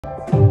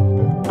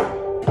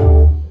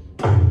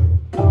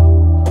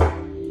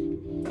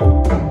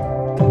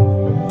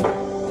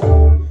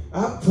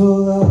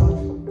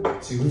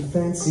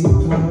fancy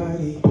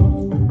party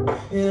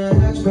in a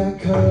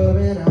hatchback car,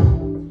 and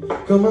I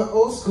got my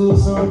old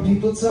schools on.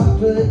 People talk,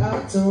 but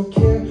I don't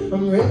care.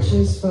 I'm rich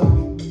as fuck,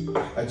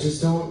 I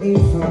just don't need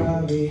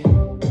Ferrari,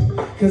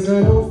 cause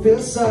I don't feel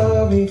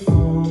sorry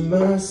for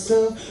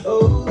myself.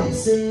 Oh,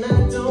 listen,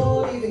 I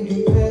don't even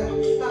compare.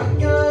 I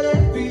got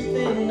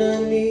everything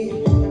I need.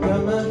 I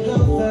got my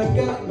health, I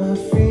got my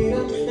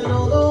freedom, and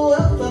all the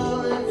wealth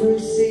I'll ever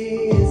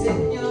see is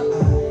in your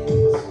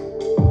eyes.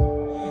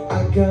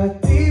 I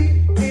got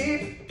deep,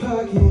 deep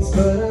pockets,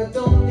 but I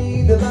don't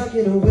need to lock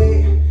it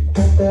away.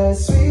 Got that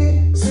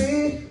sweet,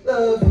 sweet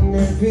love and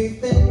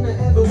everything I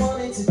ever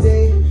wanted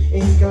today.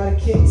 Ain't got a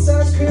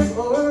king-size crib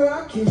or a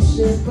rocket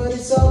ship, but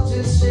it's all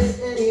just shit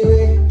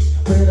anyway.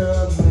 When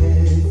I'm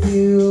with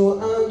you,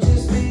 I'm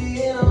just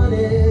being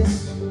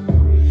honest.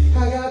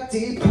 I got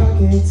deep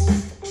pockets.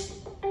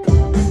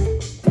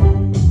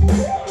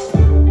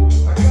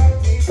 I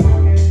got deep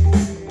pockets.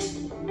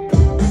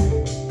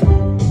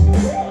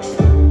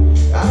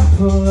 I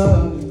pull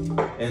up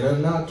and I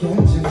knock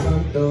at your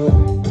front door.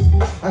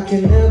 I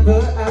can never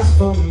ask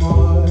for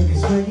more,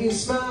 cause when you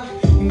smile,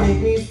 you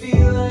make me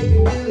feel like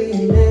a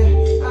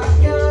billionaire. I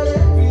got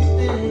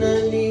everything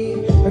I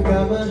need. I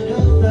got my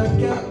health, I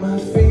got my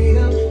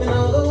freedom, and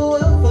all the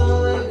wealth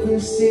I'll ever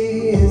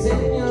see is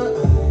in your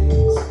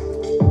eyes.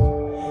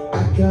 I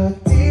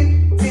got deep,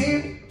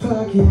 deep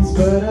pockets,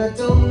 but I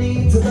don't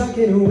need to lock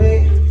it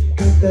away.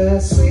 Got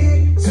that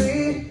sweet,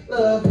 sweet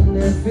love and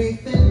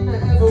everything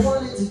I ever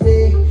wanted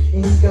today.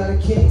 Ain't got a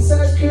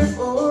king-size crib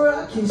or a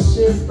rocket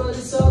ship, but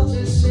it's all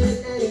just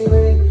shit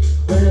anyway.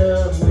 When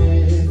I'm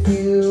with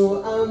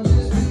you, I'm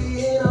just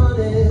being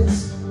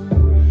honest.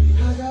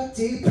 I got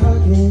deep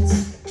pockets.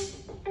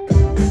 I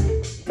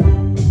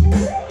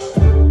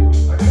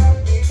got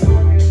deep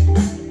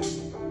pockets.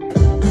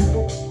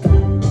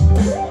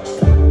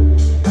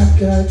 I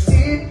got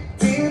deep,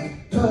 deep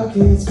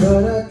pockets,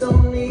 but I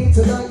don't need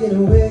to lock it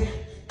away.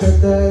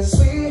 Got that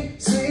sweet,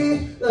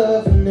 sweet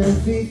love and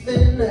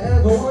everything I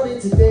ever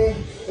wanted today.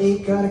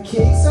 Ain't got a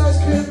king-size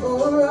crib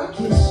or a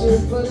rocket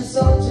ship, but it's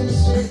all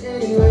just shit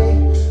anyway.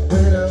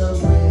 When I'm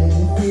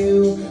with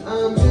you,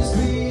 I'm just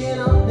being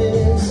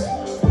honest.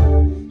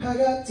 I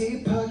got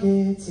deep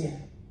pockets, yeah.